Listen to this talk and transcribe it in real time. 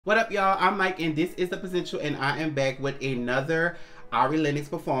What up, y'all? I'm Mike, and this is The Potential, and I am back with another Ari Lennox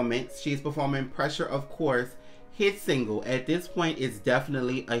performance. She's performing Pressure, of course, hit single. At this point, it's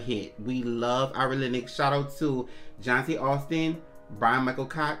definitely a hit. We love Ari Lennox. Shout out to John T. Austin, Brian Michael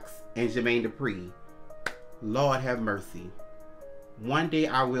Cox, and Jermaine Dupri. Lord have mercy. One day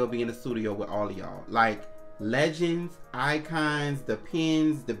I will be in the studio with all of y'all. Like, legends, icons, the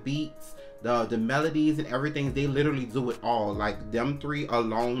pins, the beats, the melodies and everything, they literally do it all. Like, them three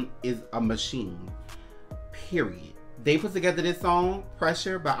alone is a machine, period. They put together this song,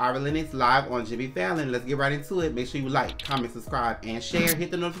 Pressure, by Ari Lennox, live on Jimmy Fallon. Let's get right into it. Make sure you like, comment, subscribe, and share.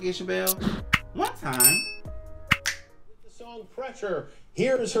 Hit the notification bell one time. The song Pressure.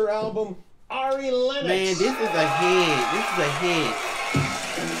 Here's her album, Ari Lennox. Man, this is a hit. This is a hit.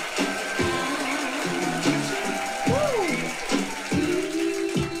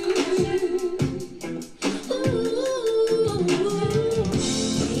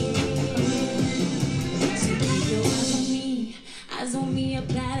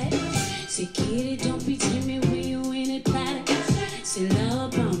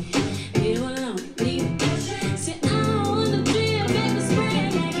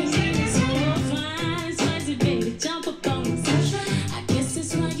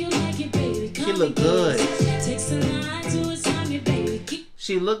 She look good.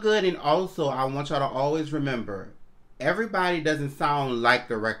 She look good, and also I want y'all to always remember, everybody doesn't sound like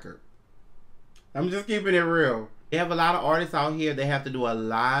the record. I'm just keeping it real. They have a lot of artists out here that have to do a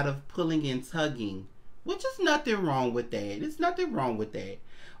lot of pulling and tugging, which is nothing wrong with that. There's nothing wrong with that.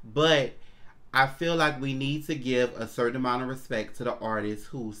 But I feel like we need to give a certain amount of respect to the artists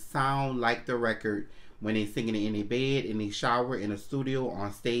who sound like the record when they singing it in their bed, in their shower, in a studio,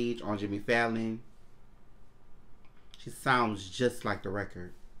 on stage, on Jimmy Fallon. She sounds just like the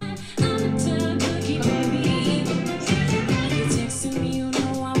record.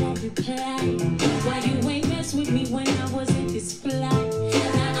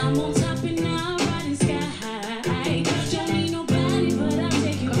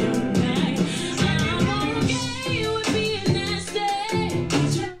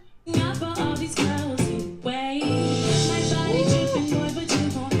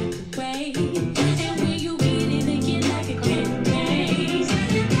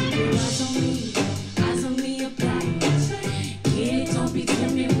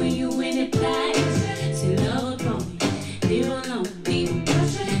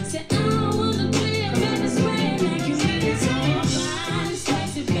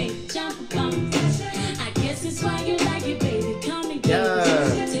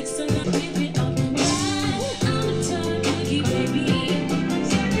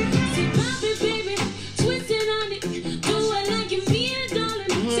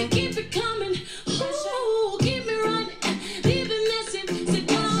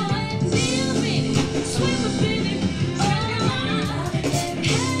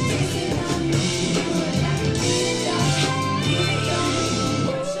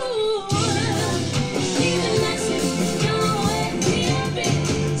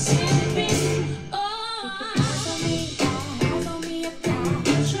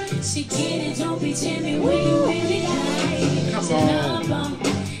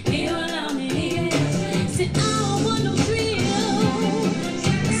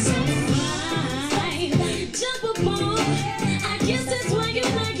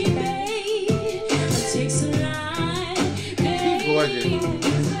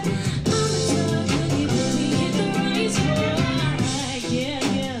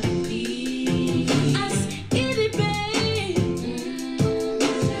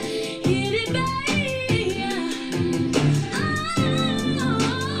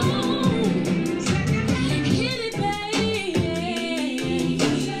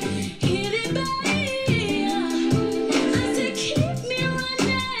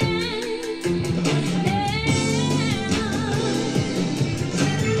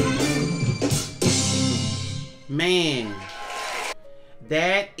 Man,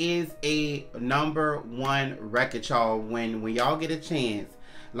 that is a #1 record, y'all. When y'all get a chance,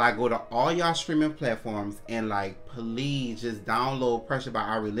 like, go to all y'all streaming platforms and, like, please just download Pressure by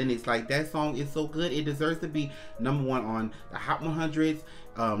Ari Lennox. Like, that song is so good. It deserves to be #1 on the Hot 100s,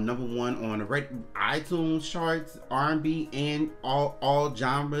 #1 on the iTunes charts, R&B, and all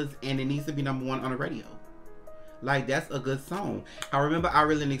genres, and it needs to be #1 on the radio. Like, that's a good song. I remember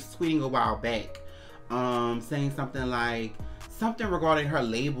Ari Lennox tweeting a while back, saying something like, something regarding her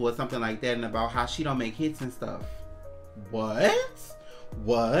label or something like that, and about how she don't make hits and stuff. What?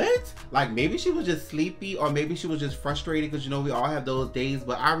 What? Like, maybe she was just sleepy, or maybe she was just frustrated, because, you know, we all have those days.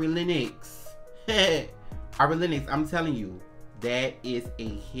 But Ari Lennox, Ari Lennox, I'm telling you, That is a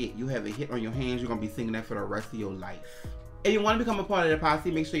hit. You have a hit on your hands. You're going to be singing that for the rest of your life. If you want to become a part of the posse,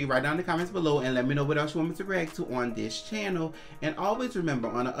 make sure you write down in the comments below and let me know what else you want me to react to on this channel. And always remember,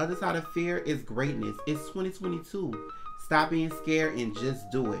 on the other side of fear is greatness. It's 2022. Stop being scared and just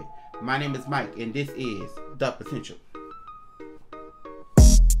do it. My name is Mike, and this is The Potential.